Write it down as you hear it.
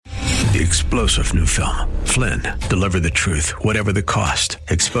The explosive new film, Flynn, deliver the truth, whatever the cost,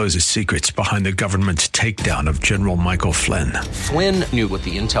 exposes secrets behind the government's takedown of General Michael Flynn. Flynn knew what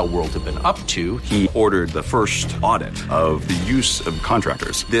the intel world had been up to. He ordered the first audit of the use of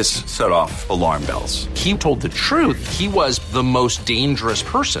contractors. This set off alarm bells. He told the truth. He was the most dangerous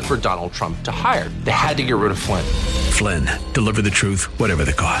person for Donald Trump to hire. They had to get rid of Flynn. Flynn, deliver the truth, whatever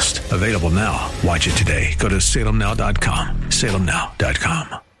the cost. Available now. Watch it today. Go to salemnow.com.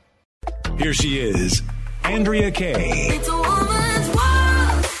 salemnow.com. Here she is, Andrea Kaye. It's a woman's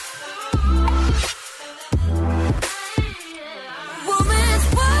world.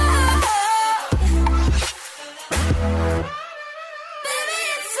 Woman's world. Baby,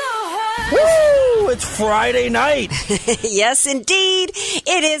 it's so hard. Woo! It's Friday night. Yes, indeed.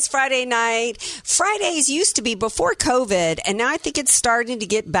 It is Friday night. Fridays used to be before COVID, and now I think it's starting to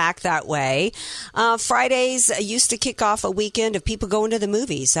get back that way. Fridays used to kick off a weekend of people going to the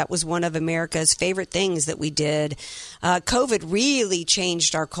movies. That was one of America's favorite things that we did. COVID really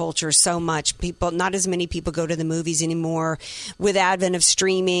changed our culture so much. Not as many people go to the movies anymore. With advent of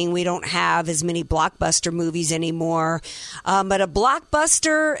streaming, we don't have as many blockbuster movies anymore. But a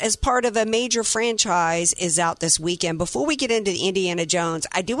blockbuster as part of a major franchise is out this weekend. Before we get into the Indiana Jones,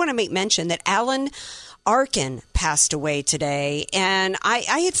 I do want to make mention that Alan Arkin passed away today, and I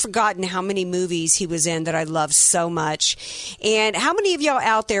had forgotten how many movies he was in that I love so much. And how many of y'all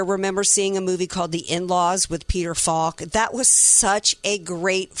out there remember seeing a movie called The In-Laws with Peter Falk? That was such a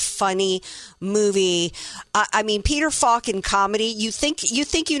great, funny movie. I mean, Peter Falk in comedy. You think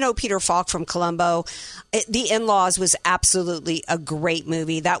you know Peter Falk from Columbo. The In-Laws was absolutely a great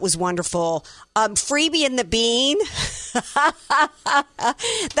movie. That was wonderful. Freebie and the Bean.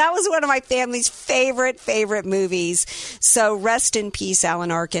 That was one of my family's favorite movies. So rest in peace,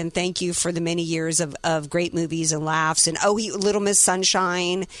 Alan Arkin. Thank you for the many years of great movies and laughs. And Little Miss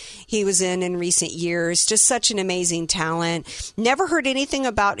Sunshine, he was in recent years. Just such an amazing talent. Never heard anything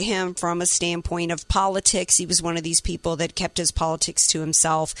about him from a standpoint of politics. He was one of these people that kept his politics to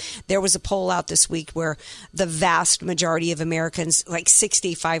himself. There was a poll out this week where the vast majority of Americans, like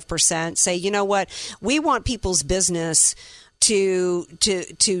 65%, say, you know what, we want people's business to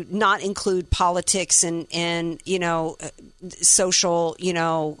not include politics and social,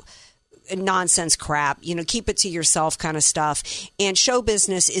 nonsense crap, keep it to yourself kind of stuff. And show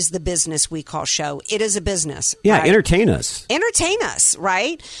business is the business we call show. It is a business. Yeah, right? Entertain us,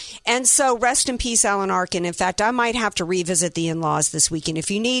 right? And so rest in peace, Alan Arkin. In fact, I might have to revisit The In-Laws this weekend.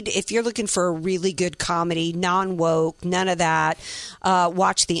 If you're looking for a really good comedy, non-woke, none of that,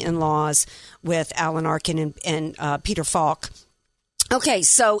 watch The In-Laws with Alan Arkin and Peter Falk. Okay,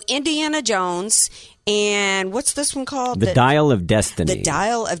 so Indiana Jones, and what's this one called? The Dial of Destiny. The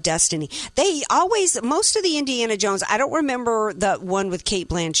Dial of Destiny. Most of the Indiana Jones, I don't remember the one with Cate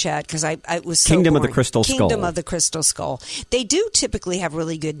Blanchett because I was so Kingdom boring. of the Crystal Skull. Kingdom of the Crystal Skull. They do typically have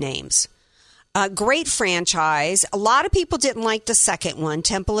really good names. Great franchise. A lot of people didn't like the second one,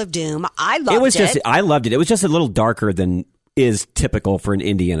 Temple of Doom. I loved it. I loved it. It was just a little darker than is typical for an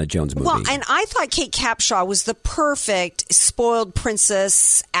Indiana Jones movie. Well, and I thought Kate Capshaw was the perfect spoiled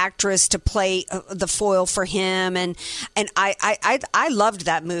princess actress to play the foil for him, and I loved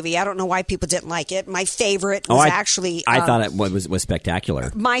that movie. I don't know why people didn't like it. My favorite was I thought it was spectacular.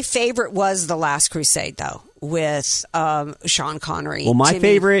 My favorite was The Last Crusade, though, with Sean Connery. Well, my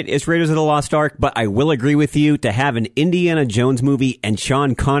favorite is Raiders of the Lost Ark, but I will agree with you, to have an Indiana Jones movie and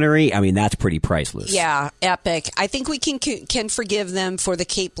Sean Connery, I mean, that's pretty priceless. Yeah, epic. I think we can forgive them for the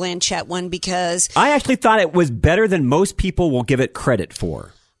Cate Blanchett one because I actually thought it was better than most people will give it credit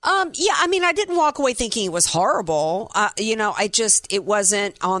for. Yeah, I mean, I didn't walk away thinking it was horrible. It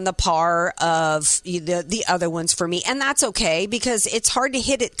wasn't on the par of the other ones for me. And that's okay because it's hard to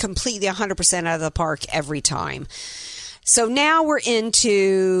hit it completely 100% out of the park every time. So now we're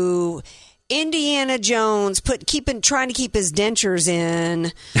into Indiana Jones trying to keep his dentures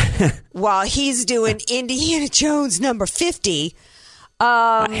in while he's doing Indiana Jones number 50.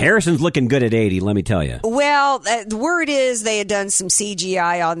 Harrison's looking good at 80, let me tell you. Well, the word is they had done some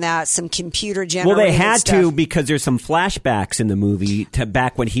CGI on that, some computer generated Well, they had stuff. to because there's some flashbacks in the movie to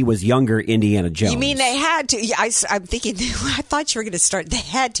back when he was younger Indiana Jones. You mean they had to? Yeah, I'm thinking, I thought you were going to start. They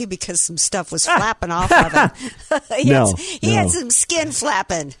had to because some stuff was flapping off of him. He had some skin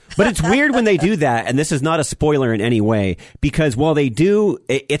flapping. But it's weird when they do that, and this is not a spoiler in any way, because while they do,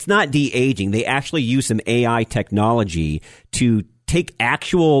 it's not de-aging. They actually use some AI technology to take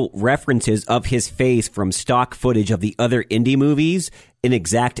actual references of his face from stock footage of the other indie movies in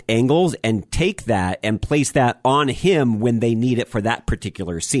exact angles and take that and place that on him when they need it for that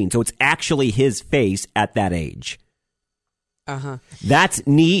particular scene. So it's actually his face at that age. Uh-huh. That's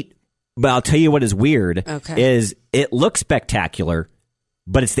neat. But I'll tell you what is weird Okay. is it looks spectacular,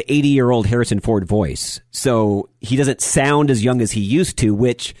 but it's the 80-year-old Harrison Ford voice. So he doesn't sound as young as he used to,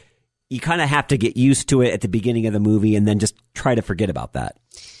 which you kind of have to get used to it at the beginning of the movie and then just try to forget about that.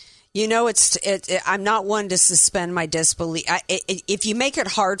 You know, I'm not one to suspend my disbelief. If you make it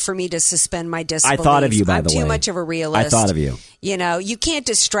hard for me to suspend my disbelief, I thought of you, by the way. I'm too much of a realist. I thought of you. You know, you can't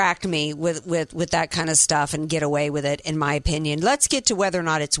distract me with that kind of stuff and get away with it, in my opinion. Let's get to whether or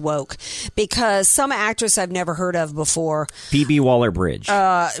not it's woke, because some actress I've never heard of before. Phoebe Waller-Bridge.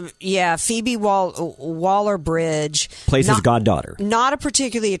 Yeah, Phoebe Waller-Bridge. Plays his goddaughter. Not a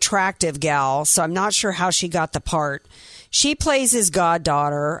particularly attractive gal, so I'm not sure how she got the part. She plays his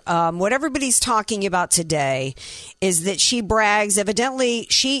goddaughter. What everybody's talking about today is that she brags. Evidently,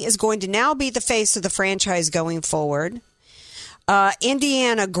 she is going to now be the face of the franchise going forward.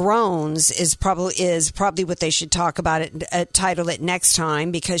 Indiana Groans is probably what they should talk about it, title it next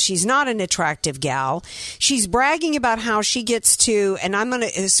time, because she's not an attractive gal. She's bragging about how she gets to, and I'm going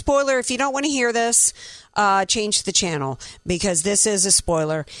to, spoiler, if you don't want to hear this, change the channel, because this is a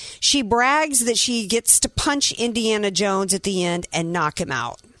spoiler. She brags that she gets to punch Indiana Jones at the end and knock him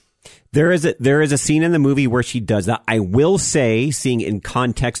out. There is a scene in the movie where she does that. I will say, seeing in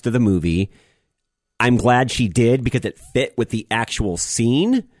context of the movie, I'm glad she did because it fit with the actual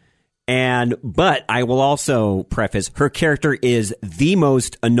scene. But I will also preface, her character is the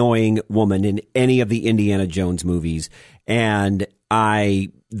most annoying woman in any of the Indiana Jones movies. And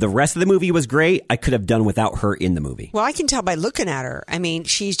the rest of the movie was great. I could have done without her in the movie. Well, I can tell by looking at her. I mean,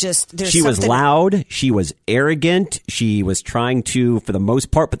 she was loud. She was arrogant. She was trying to, for the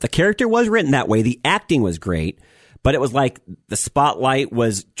most part, but the character was written that way. The acting was great, but it was like the spotlight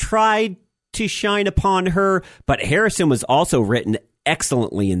was tried to shine upon her. But Harrison was also written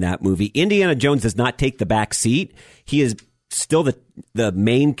excellently in that movie. Indiana Jones does not take the back seat. He is still the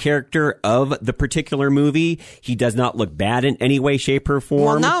main character of the particular movie. He does not look bad in any way, shape, or form.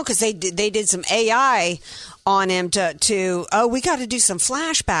 Well, no, because they did some AI on him to we got to do some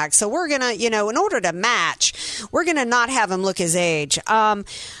flashbacks. So we're gonna, in order to match, we're gonna not have him look his age. It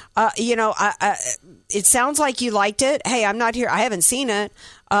sounds like you liked it. Hey, I'm not here. I haven't seen it.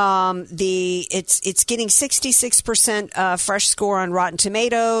 It's getting 66% fresh score on Rotten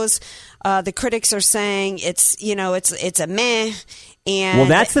Tomatoes. The critics are saying it's a meh. And well,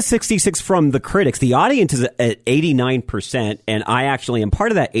 that's the 66 from the critics. The audience is at 89%, and I actually am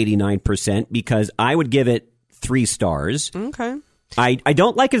part of that 89% because I would give it 3 stars. Okay. I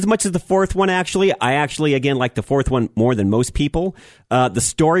don't like it as much as the fourth one, actually. I actually, again, like the fourth one more than most people. The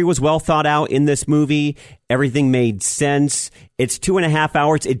story was well thought out in this movie. Everything made sense. It's 2.5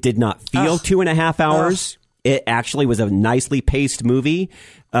 hours. It did not feel 2.5 hours. It actually was a nicely paced movie.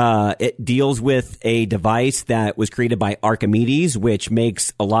 It deals with a device that was created by Archimedes, which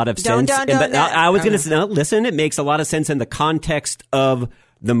makes a lot of sense. I was going to say, listen, it makes a lot of sense in the context of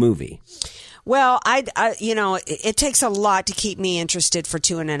the movie. Well, it takes a lot to keep me interested for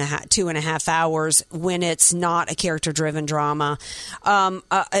 2.5 hours when it's not a character-driven drama.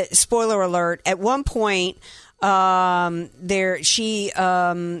 Spoiler alert: at one point, this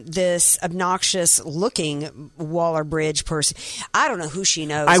obnoxious-looking Waller-Bridge person. I don't know who she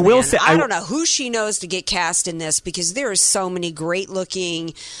knows. I don't know who she knows to get cast in this, because there are so many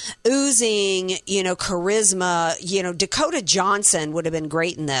great-looking, oozing, charisma. Dakota Johnson would have been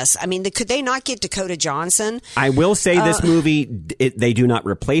great in this. I mean, could they not get Dakota Johnson? I will say this movie, they do not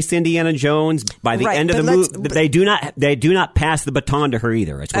replace Indiana Jones. By the end of the movie, they do not pass the baton to her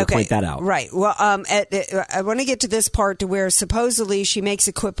either. I just want to point that out. Right. Well, I want to get to this part to where supposedly she makes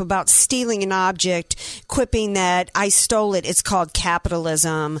a quip about stealing an object, quipping that I stole it. It's called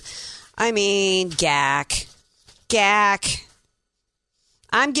capitalism. I mean, gack.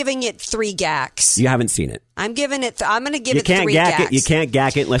 I'm giving it 3 gacks. You haven't seen it. I'm going to give it 3 gacks. You can't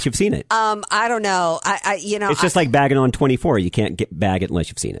gack it unless you've seen it. I don't know. It's just like bagging on 24. You can't bag it unless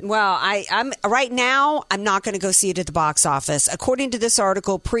you've seen it. Well, I'm right now. I'm not going to go see it at the box office. According to this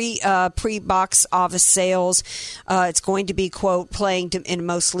article, pre box office sales, it's going to be, quote, playing in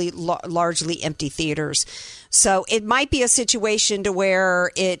mostly largely empty theaters. So it might be a situation to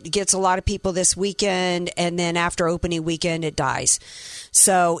where it gets a lot of people this weekend, and then after opening weekend, it dies.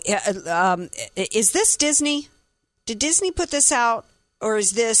 So, is this Disney? Did Disney put this out, or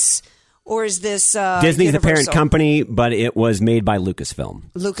is this Disney's the parent company, but it was made by Lucasfilm.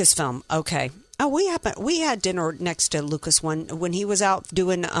 Lucasfilm, okay. Oh, we had dinner next to Lucas when he was out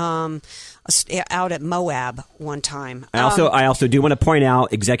doing out at Moab one time. I also do want to point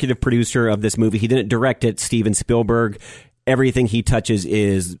out, executive producer of this movie, he didn't direct it, Steven Spielberg. Everything he touches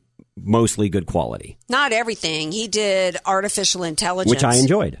is mostly good quality. Not everything. He did artificial intelligence, which I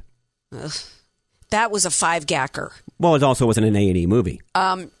enjoyed. That was a 5-gacker. Well, it also wasn't an A&E movie.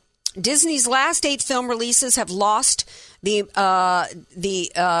 Disney's last 8 film releases have lost the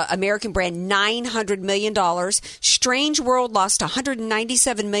American brand $900 million. Strange World lost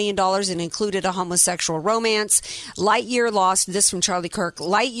 $197 million and included a homosexual romance. Lightyear lost, this from Charlie Kirk,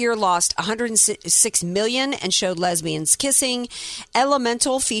 Lightyear lost $106 million and showed lesbians kissing.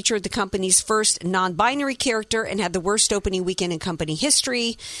 Elemental featured the company's first non-binary character and had the worst opening weekend in company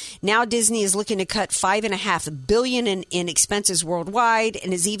history. Now Disney is looking to cut $5.5 billion in expenses worldwide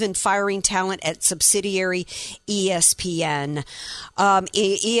and is even firing talent at subsidiary ESPN.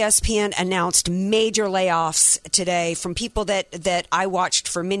 ESPN announced major layoffs today from people that I watched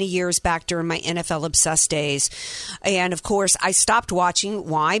for many years back during my NFL obsessed days. And of course, I stopped watching.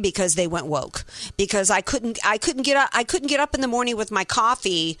 Why? Because they went woke. Because I couldn't get up in the morning with my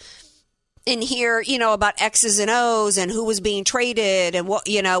coffee and hear, about X's and O's and who was being traded and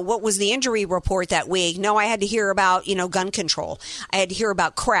what was the injury report that week. No, I had to hear about, gun control. I had to hear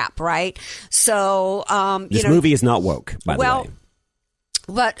about crap, right? So, this movie is not woke, by the way.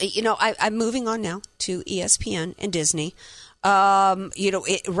 But, I'm moving on now to ESPN and Disney.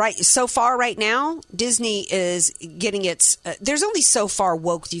 So far right now, Disney is getting its, there's only so far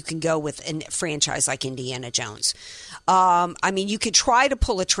woke you can go with a franchise like Indiana Jones. You could try to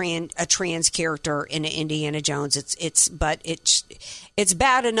pull a trans character into Indiana Jones. It's bad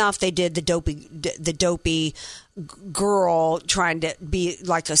enough they did the dopey girl trying to be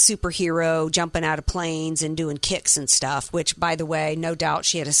like a superhero, jumping out of planes and doing kicks and stuff. Which, by the way, no doubt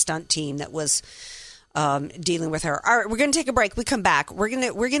she had a stunt team that was dealing with her. All right, we're going to take a break. We come back. We're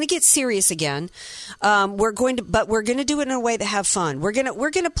gonna get serious again. We're going to do it in a way that have fun. We're gonna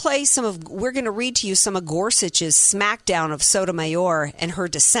read to you some of Gorsuch's smackdown of Sotomayor and her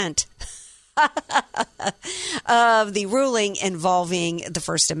dissent of the ruling involving the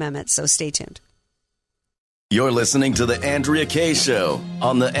First Amendment. So stay tuned. You're listening to the Andrea Kaye Show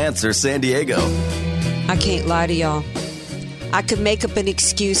on The Answer San Diego. I can't lie to y'all. I could make up an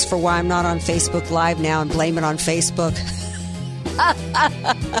excuse for why I'm not on Facebook Live now and blame it on Facebook.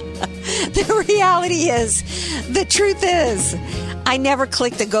 The reality is, the truth is, I never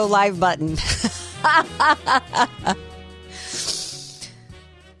clicked the go live button.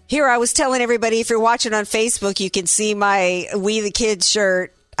 Here, I was telling everybody, if you're watching on Facebook, you can see my We the Kids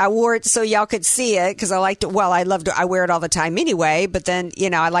shirt. I wore it so y'all could see it because I liked it. Well, I wear it all the time anyway, but then,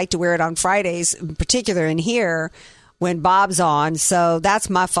 I like to wear it on Fridays, in particular in here, when Bob's on. So that's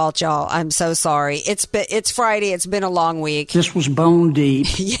my fault, y'all. I'm so sorry. It's Friday. It's been a long week. This was bone deep.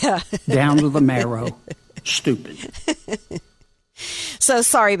 Yeah. Down to the marrow. Stupid. So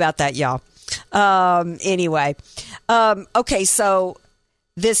sorry about that, y'all. Anyway. Okay. So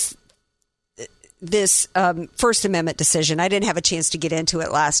this First Amendment decision, I didn't have a chance to get into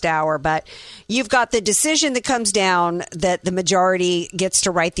it last hour, but you've got the decision that comes down that the majority gets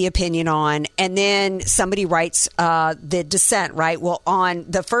to write the opinion on, and then somebody writes the dissent, right? Well, on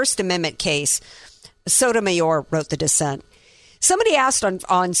the First Amendment case, Sotomayor wrote the dissent. Somebody asked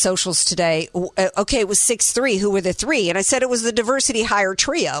on socials today, okay, it was 6-3. Who were the three? And I said it was the diversity hire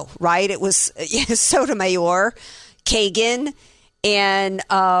trio, right? It was Sotomayor, Kagan, and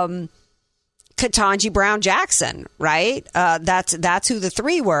Ketanji Brown Jackson, right? That's who the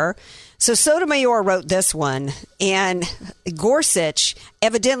three were. So Sotomayor wrote this one, and Gorsuch,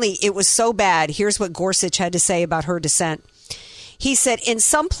 evidently it was so bad. Here's what Gorsuch had to say about her dissent. He said, in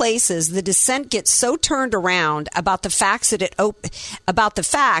some places, the dissent gets so turned around about the facts that it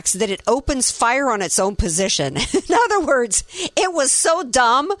opens fire on its own position. In other words, it was so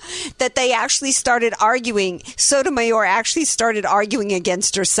dumb that they actually started arguing. Sotomayor actually started arguing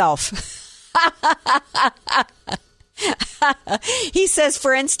against herself. He says,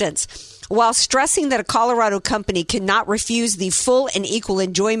 for instance, while stressing that a Colorado company cannot refuse the full and equal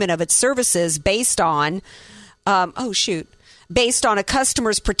enjoyment of its services based on a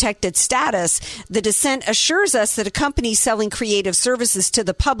customer's protected status, the dissent assures us that a company selling creative services to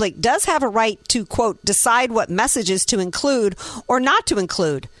the public does have a right to, quote, decide what messages to include or not to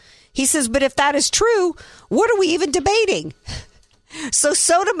include. He says, but if that is true, what are we even debating? So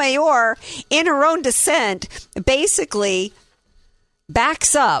Sotomayor, in her own dissent, basically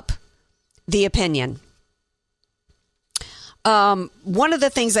backs up the opinion. One of the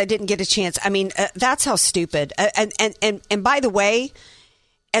things I didn't get a chance, that's how stupid. And by the way,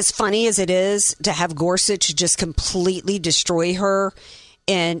 as funny as it is to have Gorsuch just completely destroy her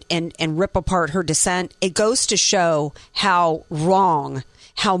and rip apart her dissent, it goes to show how wrong,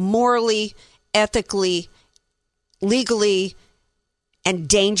 how morally, ethically, legally, and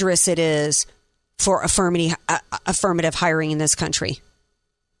dangerous it is for affirmative hiring in this country.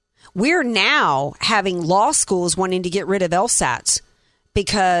 We're now having law schools wanting to get rid of LSATs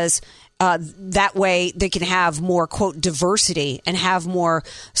because that way they can have more, quote, diversity and have more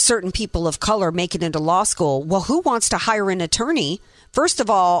certain people of color make it into law school. Well, who wants to hire an attorney? First of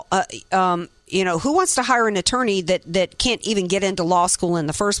all, who wants to hire an attorney that can't even get into law school in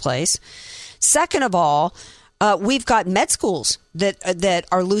the first place? Second of all, we've got med schools that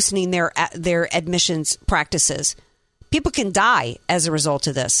are loosening their admissions practices. People can die as a result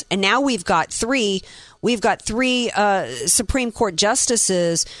of this. And now we've got three Supreme Court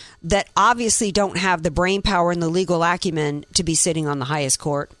justices that obviously don't have the brain power and the legal acumen to be sitting on the highest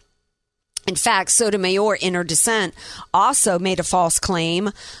court. In fact, Sotomayor, in her dissent, also made a false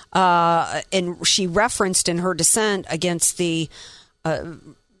claim, and she referenced in her dissent against the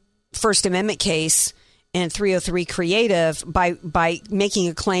First Amendment case in 303 Creative by making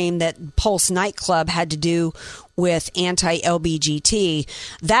a claim that Pulse nightclub had to do with anti-LBGT.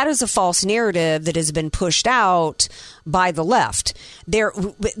 That is a false narrative that has been pushed out by the left.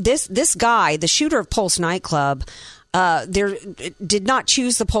 This guy, the shooter of Pulse nightclub, did not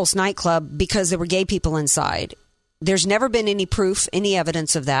choose the Pulse nightclub because there were gay people inside. There's never been any proof, any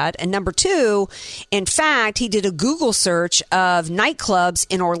evidence of that. And number two, in fact, he did a Google search of nightclubs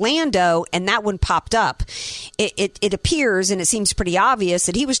in Orlando, and that one popped up. It appears, and it seems pretty obvious,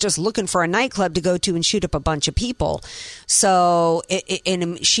 that he was just looking for a nightclub to go to and shoot up a bunch of people. So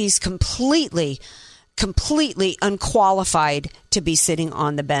she's completely unqualified to be sitting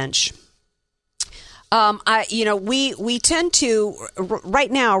on the bench. We tend to, right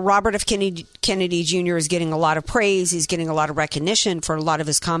now, Robert F. Kennedy Jr. is getting a lot of praise. He's getting a lot of recognition for a lot of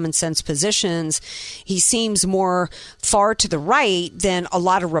his common sense positions. He seems more far to the right than a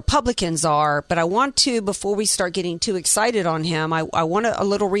lot of Republicans are. But I want to, before we start getting too excited on him, I want a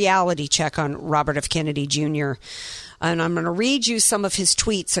little reality check on Robert F. Kennedy Jr. And I'm going to read you some of his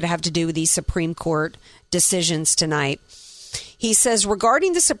tweets that have to do with these Supreme Court decisions tonight. He says,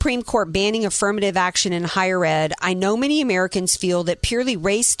 regarding the Supreme Court banning affirmative action in higher ed, I know many Americans feel that purely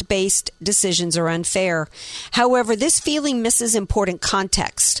race-based decisions are unfair. However, this feeling misses important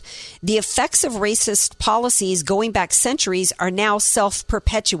context. The effects of racist policies going back centuries are now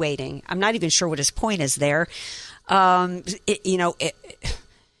self-perpetuating. I'm not even sure what his point is there.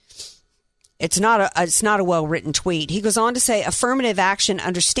 It's not a well-written tweet. He goes on to say, affirmative action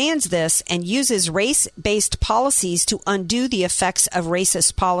understands this and uses race-based policies to undo the effects of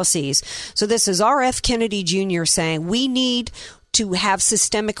racist policies. So this is R.F. Kennedy Jr. saying we need to have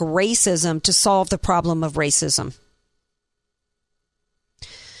systemic racism to solve the problem of racism.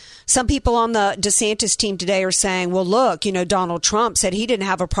 Some people on the DeSantis team today are saying, well, look, Donald Trump said he didn't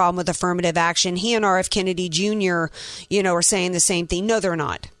have a problem with affirmative action. He and R.F. Kennedy Jr., are saying the same thing. No, they're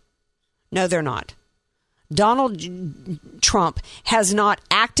not. No, they're not. Donald Trump has not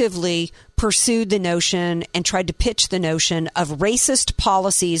actively pursued the notion and tried to pitch the notion of racist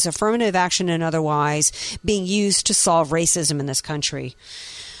policies, affirmative action and otherwise, being used to solve racism in this country.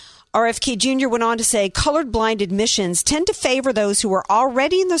 RFK Jr. went on to say, colorblind admissions tend to favor those who are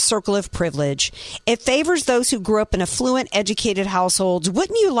already in the circle of privilege. It favors those who grew up in affluent, educated households.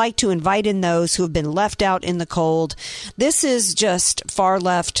 Wouldn't you like to invite in those who have been left out in the cold? This is just far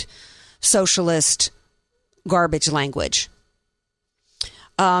left socialist garbage language.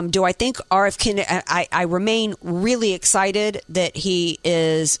 Do I think RFK? I remain really excited that he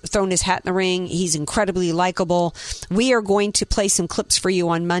is thrown his hat in the ring. He's incredibly likable. We are going to play some clips for you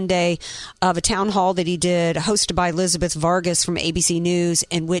on Monday of a town hall that he did, hosted by Elizabeth Vargas from ABC News,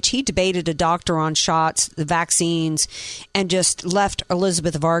 in which he debated a doctor on shots, the vaccines, and just left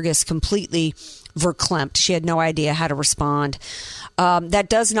Elizabeth Vargas completely verklempt. She had no idea how to respond. That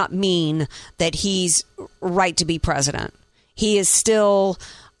does not mean that he's right to be president. He is still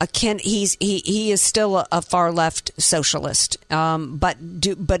he is still a far left socialist. But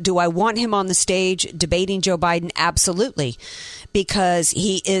do I want him on the stage debating Joe Biden? Absolutely, because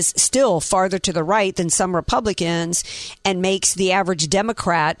he is still farther to the right than some Republicans and makes the average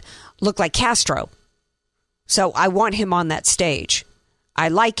Democrat look like Castro. So I want him on that stage. I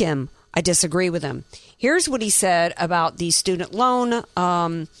like him. I disagree with him. Here's what he said about the student loan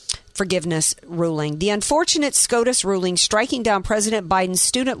forgiveness ruling. The unfortunate SCOTUS ruling striking down President Biden's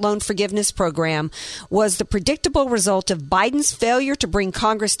student loan forgiveness program was the predictable result of Biden's failure to bring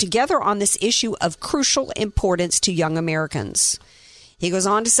Congress together on this issue of crucial importance to young Americans. He goes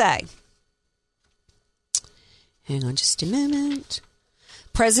on to say, hang on just a minute.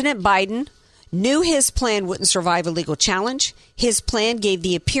 President Biden knew his plan wouldn't survive a legal challenge. His plan gave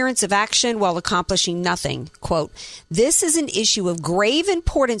the appearance of action while accomplishing nothing. Quote, this is an issue of grave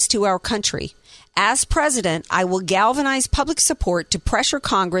importance to our country. As president, I will galvanize public support to pressure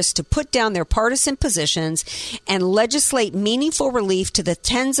Congress to put down their partisan positions and legislate meaningful relief to the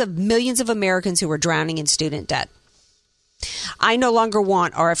tens of millions of Americans who are drowning in student debt. I no longer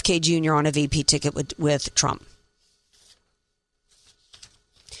want RFK Jr. on a VP ticket with Trump.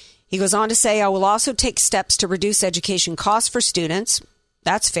 He goes on to say, I will also take steps to reduce education costs for students.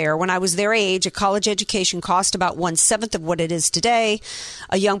 That's fair. When I was their age, a college education cost about 1/7 of what it is today.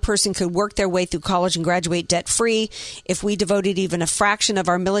 A young person could work their way through college and graduate debt-free. If we devoted even a fraction of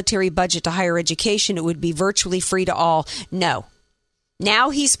our military budget to higher education, it would be virtually free to all. No.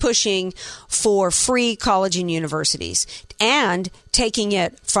 Now he's pushing for free college and universities and taking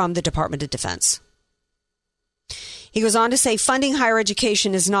it from the Department of Defense. He goes on to say, funding higher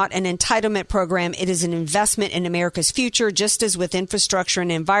education is not an entitlement program. It is an investment in America's future, just as with infrastructure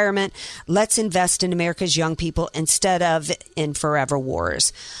and environment. Let's invest in America's young people instead of in forever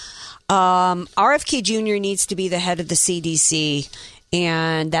wars. RFK Jr. needs to be the head of the CDC,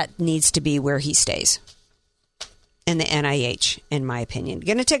 and that needs to be where he stays. In the NIH, in my opinion.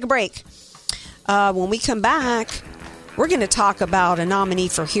 Going to take a break. When we come back, we're going to talk about a nominee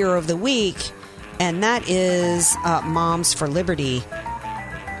for Hero of the Week, and that is Moms for Liberty,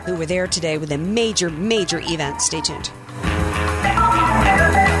 who were there today with a major event. Stay tuned.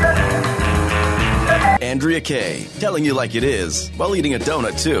 Andrea Kaye, telling you like it is, while eating a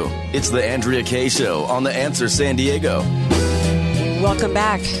donut, too. It's the Andrea Kaye Show on The Answer San Diego. Welcome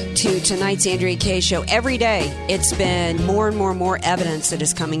back to tonight's Andrea Kaye Show. Every day, it's been more and more evidence that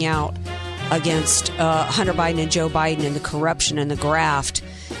is coming out against Hunter Biden and Joe Biden and the corruption and the graft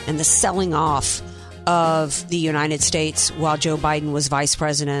and the selling off of the United States while Joe Biden was vice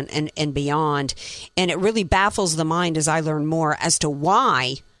president and beyond. And it really baffles the mind as I learn more as to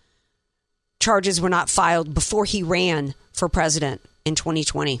why charges were not filed before he ran for president in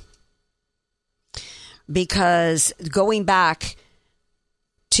 2020. Because going back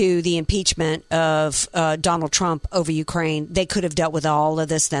to the impeachment of Donald Trump over Ukraine, they could have dealt with all of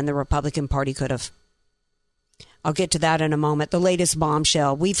this then. The Republican Party could have. I'll get to that in a moment. The latest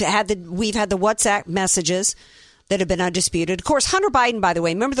bombshell. We've had the WhatsApp messages that have been undisputed. Of course, Hunter Biden, by the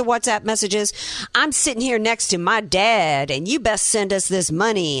way, remember the WhatsApp messages? I'm sitting here next to my dad, and you best send us this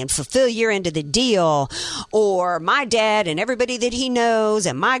money and fulfill your end of the deal. Or my dad and everybody that he knows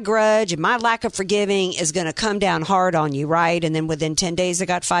and my grudge and my lack of forgiving is going to come down hard on you, right? And then within 10 days, I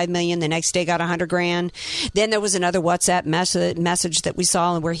got $5 million. The next day, got $100,000. Then there was another WhatsApp message that we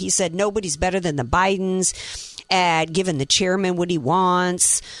saw where he said nobody's better than the Bidens at giving the chairman what he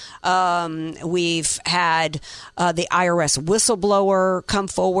wants. We've had the IRS whistleblower come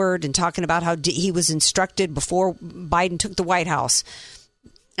forward and talking about how he was instructed before Biden took the White House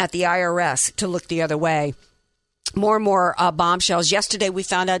at the IRS to look the other way. More and more bombshells. Yesterday, we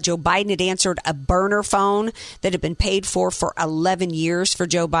found out Joe Biden had answered a burner phone that had been paid for 11 years for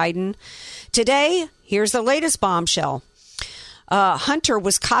Joe Biden. Today, here's the latest bombshell. Hunter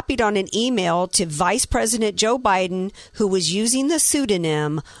was copied on an email to Vice President Joe Biden, who was using the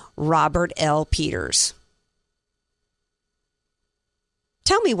pseudonym Robert L. Peters.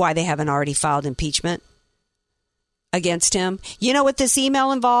 Tell me why they haven't already filed impeachment against him. You know what this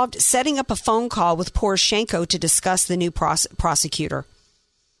email involved? Setting up a phone call with Poroshenko to discuss the new prosecutor.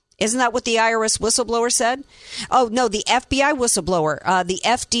 Isn't that what the IRS whistleblower said? Oh, no, the FBI whistleblower, the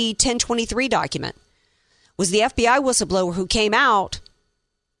FD 1023 document. Was the FBI whistleblower who came out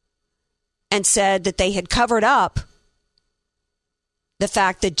and said that they had covered up the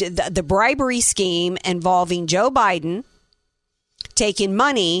fact that the bribery scheme involving Joe Biden taking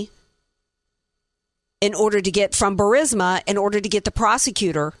money in order to get from Burisma in order to get the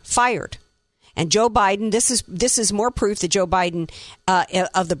prosecutor fired. And Joe Biden, this is more proof that Joe Biden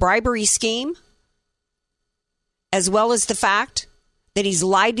of the bribery scheme, as well as the fact that he's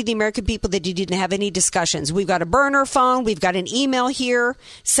lied to the American people, that he didn't have any discussions. We've got a burner phone. We've got an email here,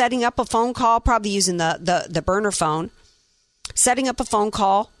 setting up a phone call, probably using the burner phone, setting up a phone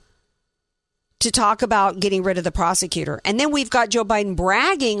call to talk about getting rid of the prosecutor. And then we've got Joe Biden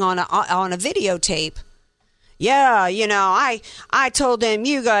bragging on a videotape. Yeah, you know, I told them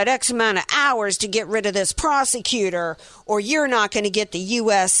you got X amount of hours to get rid of this prosecutor, or you're not going to get the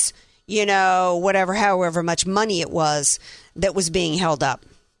U.S., you know, whatever, however much money it was that was being held up.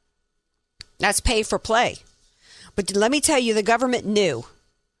 That's pay for play. But let me tell you, the government knew.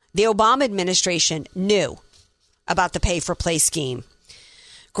 The Obama administration knew about the pay for play scheme.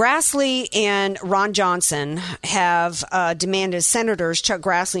 Grassley and Ron Johnson have demanded, Senators Chuck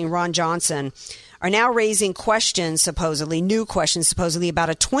Grassley and Ron Johnson are now raising questions, new questions, supposedly about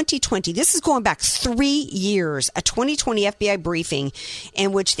a 2020. This is going back 3 years, a 2020 FBI briefing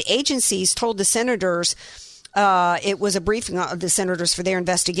in which the agencies told the senators, it was a briefing of the senators for their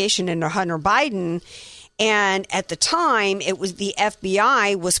investigation into Hunter Biden. And at the time, it was the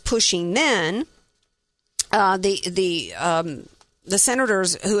FBI was pushing then the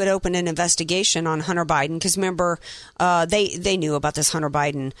senators who had opened an investigation on Hunter Biden, because remember, they knew about this Hunter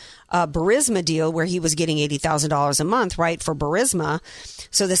Biden Burisma deal where he was getting $80,000 a month, right, for Burisma.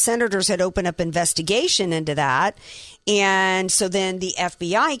 So the senators had opened up investigation into that. And so then the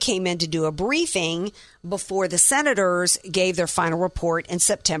FBI came in to do a briefing before the senators gave their final report in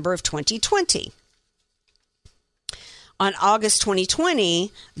September of 2020. On August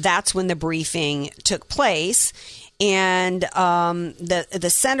 2020, that's when the briefing took place. And the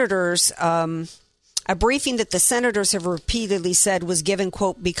senators, a briefing that the senators have repeatedly said was given,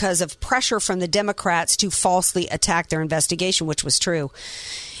 quote, because of pressure from the Democrats to falsely attack their investigation, which was true.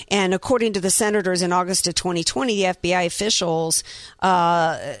 And according to the senators, in August of 2020, the FBI officials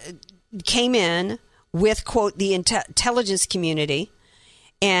came in with, quote, the intelligence community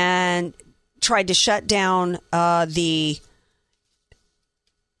and tried to shut down the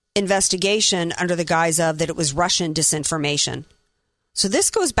investigation under the guise of that it was Russian disinformation. So this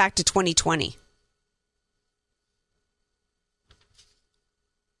goes back to 2020.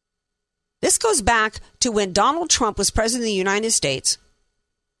 This goes back to when Donald Trump was president of the United States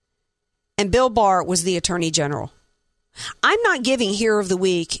and Bill Barr was the attorney general. I'm not giving Hero of the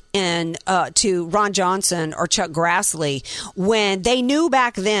Week to Ron Johnson or Chuck Grassley when they knew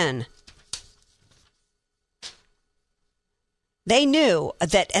back then. They knew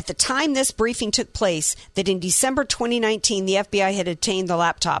that at the time this briefing took place, that in December 2019, the FBI had obtained the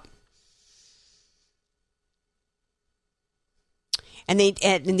laptop. And the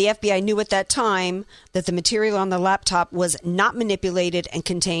FBI knew at that time that the material on the laptop was not manipulated and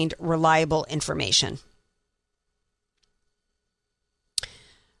contained reliable information.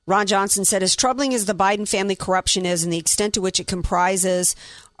 Ron Johnson said, as troubling as the Biden family corruption is and the extent to which it comprises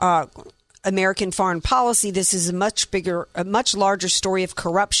American foreign policy, this is a much larger story of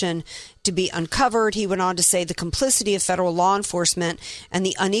corruption to be uncovered. He went on to say the complicity of federal law enforcement and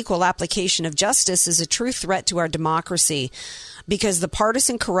the unequal application of justice is a true threat to our democracy because the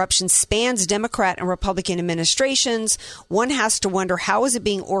partisan corruption spans Democrat and Republican administrations. One has to wonder, how is it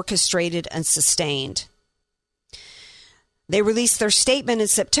being orchestrated and sustained? They released their statement in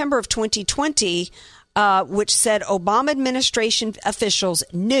September of 2020, which said Obama administration officials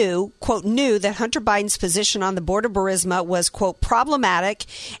knew that Hunter Biden's position on the board of Burisma was, quote, problematic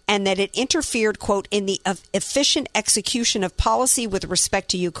and that it interfered, quote, in the efficient execution of policy with respect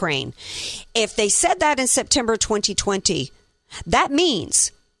to Ukraine. If they said that in September 2020, that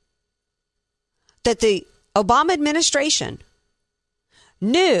means that the Obama administration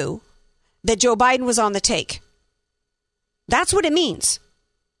knew that Joe Biden was on the take. That's what it means.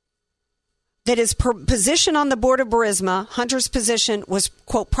 That his position on the board of Burisma, Hunter's position, was,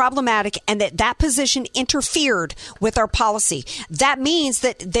 quote, problematic, and that position interfered with our policy. That means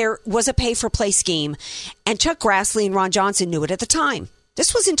that there was a pay-for-play scheme, and Chuck Grassley and Ron Johnson knew it at the time.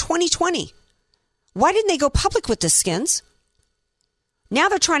 This was in 2020. Why didn't they go public with this, Skins? Now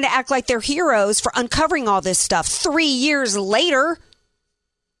they're trying to act like they're heroes for uncovering all this stuff 3 years later.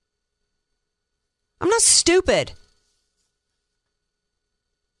 I'm not stupid.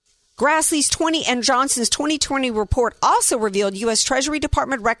 Grassley's and Johnson's 2020 report also revealed U.S. Treasury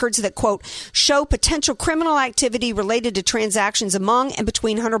Department records that, quote, show potential criminal activity related to transactions among and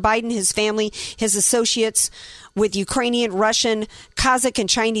between Hunter Biden, his family, his associates with Ukrainian, Russian, Kazakh, and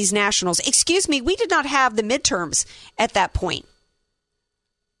Chinese nationals. Excuse me, we did not have the midterms at that point.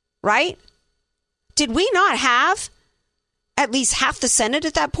 Right? Did we not have at least half the Senate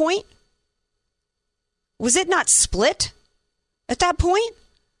at that point? Was it not split at that point?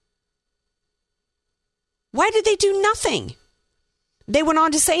 Why did they do nothing? They went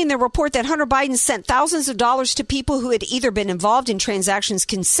on to say in their report that Hunter Biden sent thousands of dollars to people who had either been involved in transactions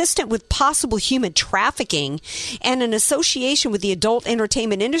consistent with possible human trafficking and an association with the adult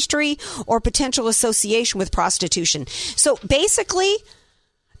entertainment industry or potential association with prostitution. So basically,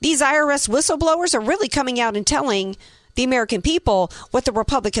 these IRS whistleblowers are really coming out and telling the American people what the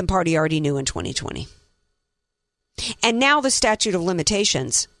Republican Party already knew in 2020. And now the statute of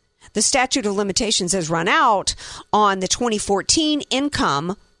limitations. The statute of limitations has run out on the 2014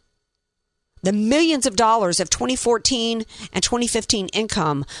 income, the millions of dollars of 2014 and 2015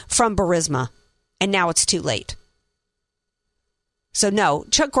 income from Burisma, and now it's too late. So no,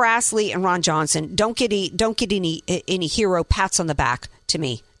 Chuck Grassley and Ron Johnson don't get any hero pats on the back to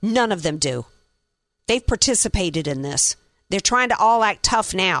me. None of them do. They've participated in this. They're trying to all act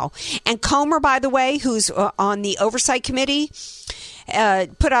tough now. And Comer, by the way, who's on the oversight committee,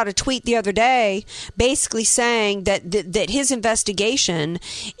 put out a tweet the other day basically saying that his investigation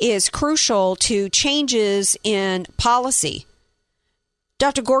is crucial to changes in policy.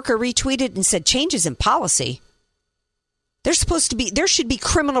 Dr. Gorka retweeted and said, changes in policy? There should be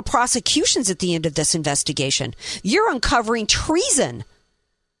criminal prosecutions at the end of this investigation. You're uncovering treason.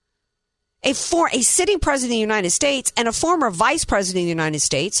 A sitting president of the United States and a former vice president of the United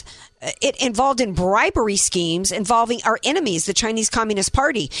States, it involved in bribery schemes involving our enemies, the Chinese Communist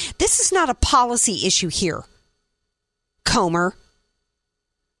Party. This is not a policy issue here, Comer.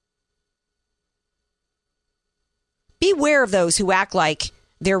 Beware of those who act like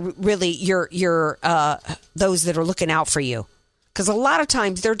they're really your those that are looking out for you. Because a lot of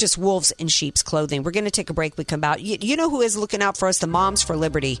times they're just wolves in sheep's clothing. We're going to take a break. We come out. You know who is looking out for us? The Moms for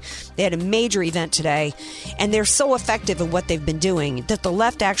Liberty. They had a major event today, and they're so effective in what they've been doing that the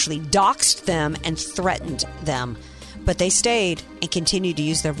left actually doxed them and threatened them. But they stayed and continued to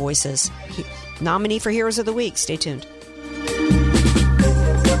use their voices. Nominee for Heroes of the Week. Stay tuned.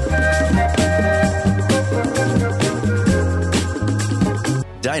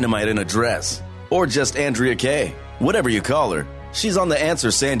 Dynamite in a dress. Or just Andrea Kaye. Whatever you call her. She's on The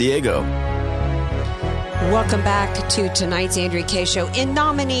Answer San Diego. Welcome back to tonight's Andrea Kaye Show. In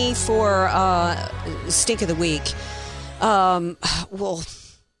nominee for Stink of the Week,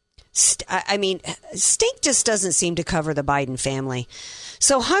 Stink just doesn't seem to cover the Biden family.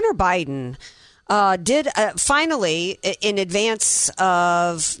 So Hunter Biden did finally, in advance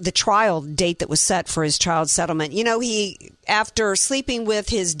of the trial date that was set for his child settlement, he, after sleeping with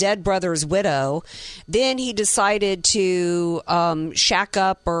his dead brother's widow, then he decided to shack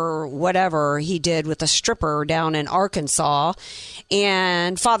up or whatever he did with a stripper down in Arkansas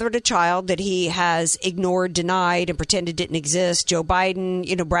and fathered a child that he has ignored, denied, and pretended didn't exist. Joe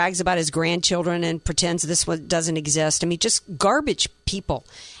Biden, brags about his grandchildren and pretends this one doesn't exist. I mean, just garbage people.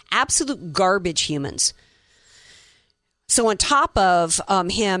 Absolute garbage humans. So on top of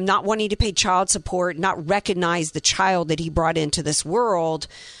him not wanting to pay child support, not recognize the child that he brought into this world,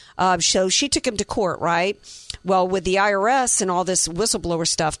 so she took him to court, right? Well, with the IRS and all this whistleblower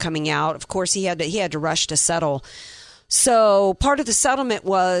stuff coming out, of course he had to rush to settle. So part of the settlement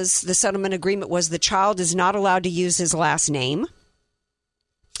agreement was the child is not allowed to use his last name.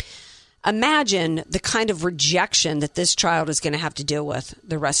 Imagine the kind of rejection that this child is going to have to deal with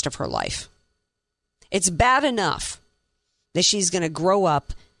the rest of her life. It's bad enough that she's going to grow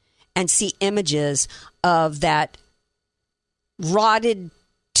up and see images of that rotted,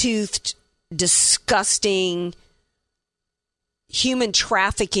 toothed, disgusting, human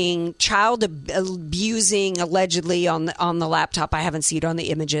trafficking, child abusing, allegedly on the laptop. I haven't seen it on the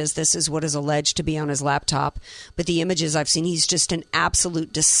images. This is what is alleged to be on his laptop. But the images I've seen, he's just an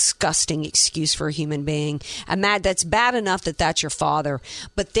absolute disgusting excuse for a human being. And that's bad enough that that's your father.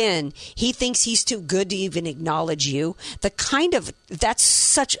 But then he thinks he's too good to even acknowledge you. That's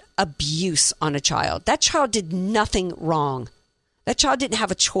such abuse on a child. That child did nothing wrong. That child didn't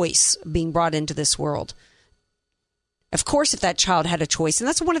have a choice being brought into this world. Of course, if that child had a choice, and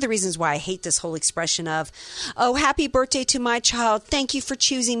that's one of the reasons why I hate this whole expression of, oh, happy birthday to my child. Thank you for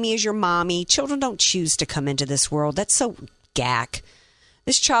choosing me as your mommy. Children don't choose to come into this world. That's so gack.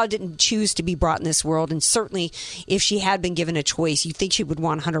 This child didn't choose to be brought in this world, and certainly if she had been given a choice, you'd think she would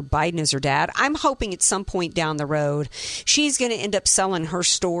want Hunter Biden as her dad. I'm hoping at some point down the road, she's going to end up selling her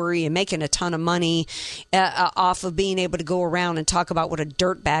story and making a ton of money off of being able to go around and talk about what a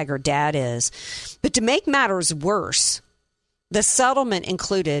dirtbag her dad is. But to make matters worse, the settlement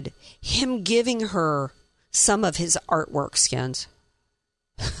included him giving her some of his artwork, Skins.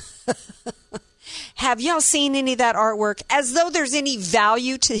 Have y'all seen any of that artwork? As though there's any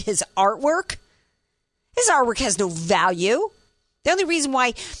value to his artwork. His artwork has no value. The only reason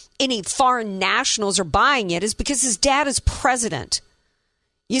why any foreign nationals are buying it is because his dad is president.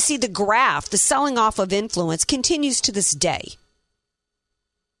 You see, the graph, the selling off of influence, continues to this day.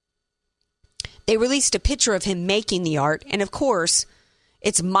 They released a picture of him making the art, and of course,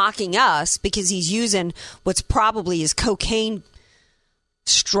 it's mocking us because he's using what's probably his cocaine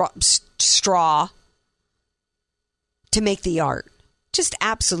straw to make the art. Just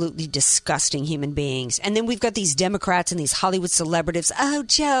absolutely disgusting human beings. And then we've got these Democrats and these Hollywood celebrities. Oh,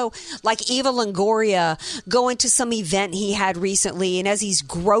 Joe, like Eva Longoria going to some event he had recently, and as he's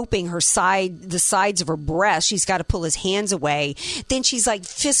groping the sides of her breast, she's got to pull his hands away. Then she's like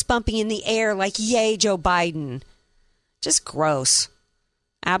fist bumping in the air like, yay, Joe Biden. Just gross.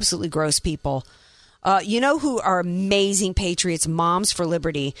 Absolutely gross people. You know who are amazing patriots? Moms for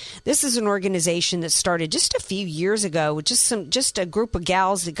Liberty. This is an organization that started just a few years ago with just a group of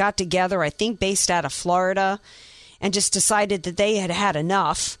gals that got together, I think based out of Florida, and just decided that they had had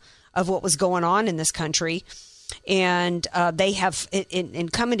enough of what was going on in this country. And they have, in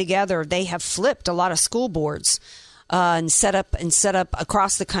coming together, they have flipped a lot of school boards and set up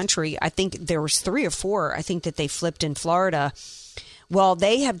across the country. I think there was 3 or 4, I think, that they flipped in Florida. Well,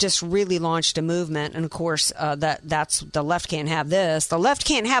 they have just really launched a movement, and of course, that's the left can't have this. The left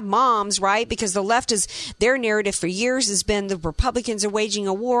can't have moms, right? Because the left their narrative for years has been the Republicans are waging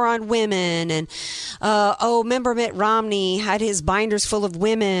a war on women, and remember Mitt Romney had his binders full of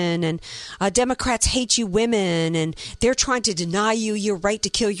women, and Democrats hate you women, and they're trying to deny you your right to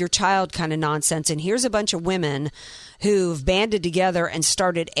kill your child, kind of nonsense. And here's a bunch of women who've banded together and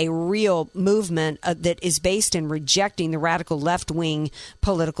started a real movement that is based in rejecting the radical left-wing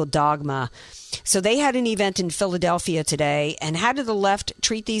political dogma. So they had an event in Philadelphia today, and how did the left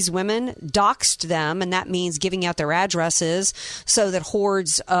treat these women? Doxed them, and that means giving out their addresses so that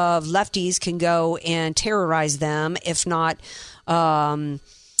hordes of lefties can go and terrorize them, if not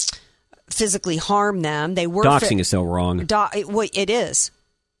physically harm them. Doxing is so wrong. It is.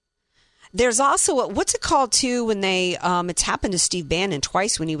 There's also what's it called too when they it's happened to Steve Bannon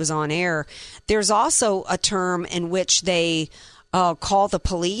twice when he was on air. There's also a term in which they call the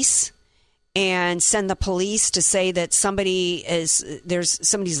police and send the police to say that somebody's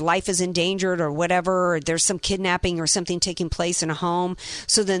life is endangered or whatever, or there's some kidnapping or something taking place in a home.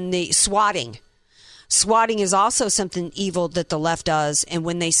 So then the swatting. Swatting is also something evil that the left does, and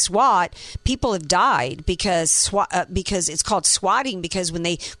when they swat, people have died because it's called swatting, because when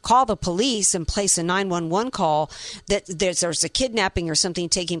they call the police and place a 911 call that there's a kidnapping or something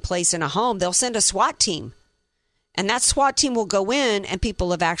taking place in a home, they'll send a SWAT team, and that SWAT team will go in, and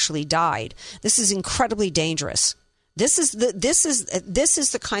people have actually died. This is incredibly dangerous. This is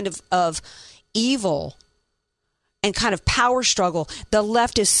the kind of evil and kind of power struggle. The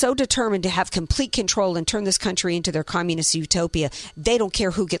left is so determined to have complete control and turn this country into their communist utopia. They don't care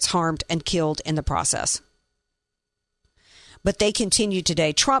who gets harmed and killed in the process. But they continue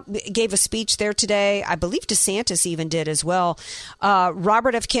today. Trump gave a speech there today. I believe DeSantis even did as well.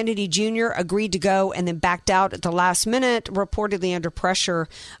 Robert F. Kennedy Jr. agreed to go and then backed out at the last minute, reportedly under pressure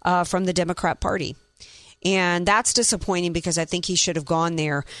from the Democrat Party. And that's disappointing because I think he should have gone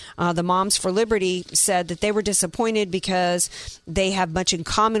there. The Moms for Liberty said that they were disappointed because they have much in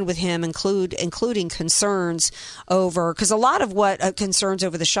common with him, including concerns over, because a lot of what concerns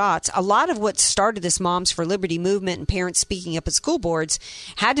over the shots, a lot of what started this Moms for Liberty movement and parents speaking up at school boards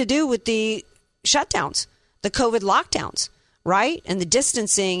had to do with the shutdowns, the COVID lockdowns. Right? And the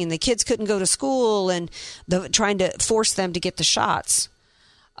distancing, and the kids couldn't go to school, and trying to force them to get the shots.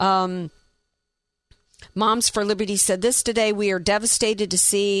 Moms for Liberty said this today: we are devastated to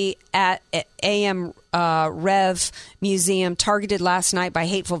see at AM Rev Museum targeted last night by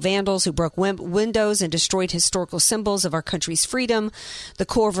hateful vandals who broke windows and destroyed historical symbols of our country's freedom. The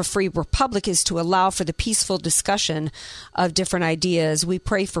core of a free republic is to allow for the peaceful discussion of different ideas. We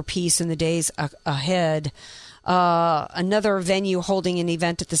pray for peace in the days ahead. Another venue holding an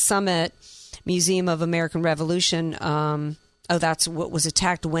event at the Summit, Museum of American Revolution. That's what was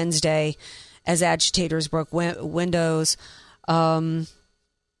attacked Wednesday as agitators broke windows. They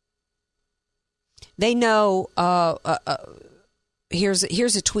know. Here's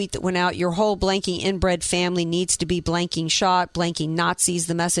a tweet that went out: your whole blanking inbred family needs to be blanking shot, blanking Nazis.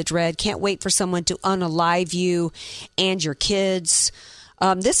 The message read: can't wait for someone to unalive you and your kids.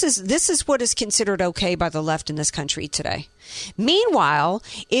 This is what is considered okay by the left in this country today. Meanwhile,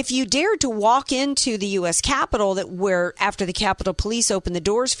 if you dared to walk into the U.S. Capitol, where after the Capitol Police opened the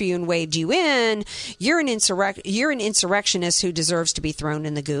doors for you and waved you in, you're an insurrectionist who deserves to be thrown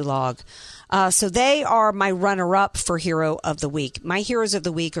in the gulag. So they are my runner-up for Hero of the Week. My heroes of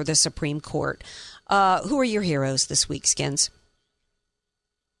the week are the Supreme Court. Who are your heroes this week, Skins?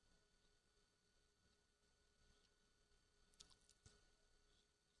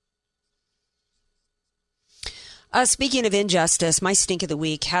 Speaking of injustice, my stink of the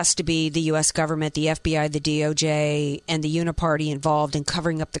week has to be the U.S. government, the FBI, the DOJ, and the Uniparty involved in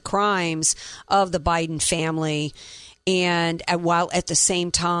covering up the crimes of the Biden family, and while at the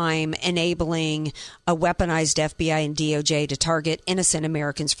same time enabling a weaponized FBI and DOJ to target innocent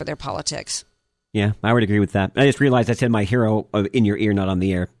Americans for their politics. Yeah, I would agree with that. I just realized I said my hero in your ear, not on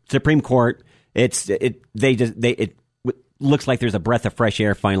the air. Supreme Court. looks like there's a breath of fresh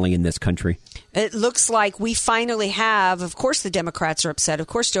air finally in this country. It looks like we finally have, of course the Democrats are upset. Of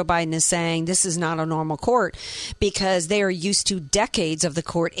course Joe Biden is saying this is not a normal court because they are used to decades of the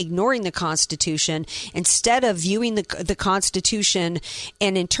court ignoring the Constitution instead of viewing the Constitution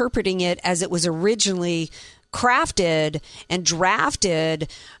and interpreting it as it was originally crafted and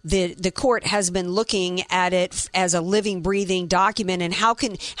drafted. The court has been looking at it as a living, breathing document. And how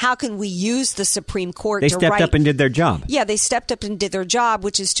can we use the Supreme Court? They stepped up and did their job. Yeah, they stepped up and did their job,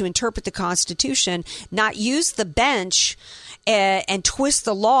 which is to interpret the Constitution, not use the bench and twist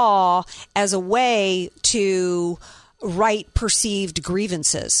the law as a way to right perceived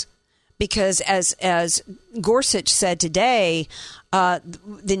grievances. Because as Gorsuch said today,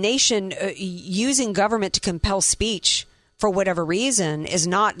 the nation using government to compel speech for whatever reason is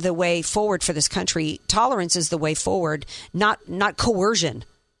not the way forward for this country. Tolerance is the way forward, not coercion,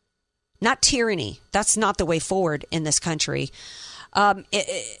 not tyranny. That's not the way forward in this country.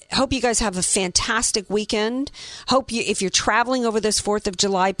 Hope you guys have a fantastic weekend. If you're traveling over this 4th of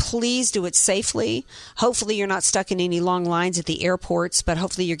July, please do it safely. Hopefully you're not stuck in any long lines at the airports, but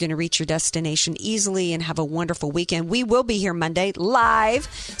hopefully you're going to reach your destination easily and have a wonderful weekend. We will be here Monday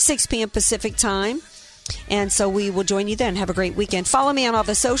live, 6 p.m. Pacific time. And so we will join you then. Have a great weekend. Follow me on all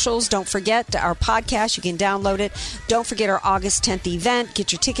the socials. Don't forget our podcast. You can download it. Don't forget our August 10th event.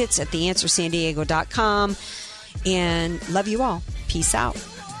 Get your tickets at theanswersandiego.com. And love you all. Peace out.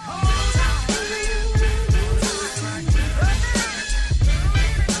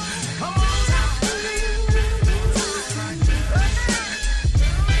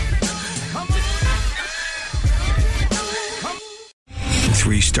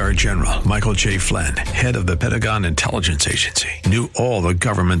 Three-star General Michael J. Flynn, head of the Pentagon Intelligence Agency, knew all the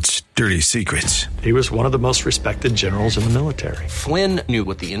government's dirty secrets. He was one of the most respected generals in the military. Flynn knew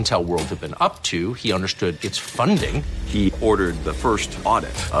what the intel world had been up to. He understood its funding. He ordered the first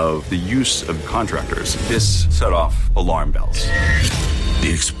audit of the use of contractors. This set off alarm bells. The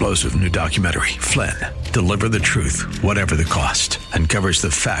explosive new documentary, Flynn, Deliver the Truth, Whatever the Cost, uncovers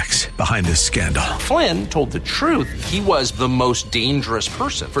the facts behind this scandal. Flynn told the truth. He was the most dangerous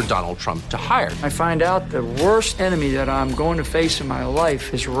person for Donald Trump to hire. I find out the worst enemy that I'm going to face in my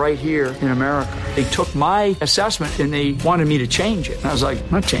life is right here in America. They took my assessment and they wanted me to change it. And I was like,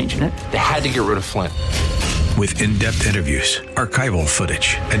 I'm not changing it. They had to get rid of Flynn. With in-depth interviews, archival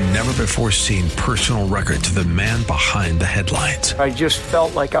footage, and never-before-seen personal records of the man behind the headlines. I just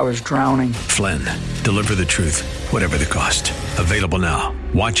felt like I was drowning. Flynn, Deliver the Truth, Whatever the Cost. Available now.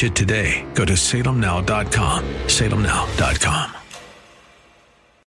 Watch it today. Go to salemnow.com. salemnow.com.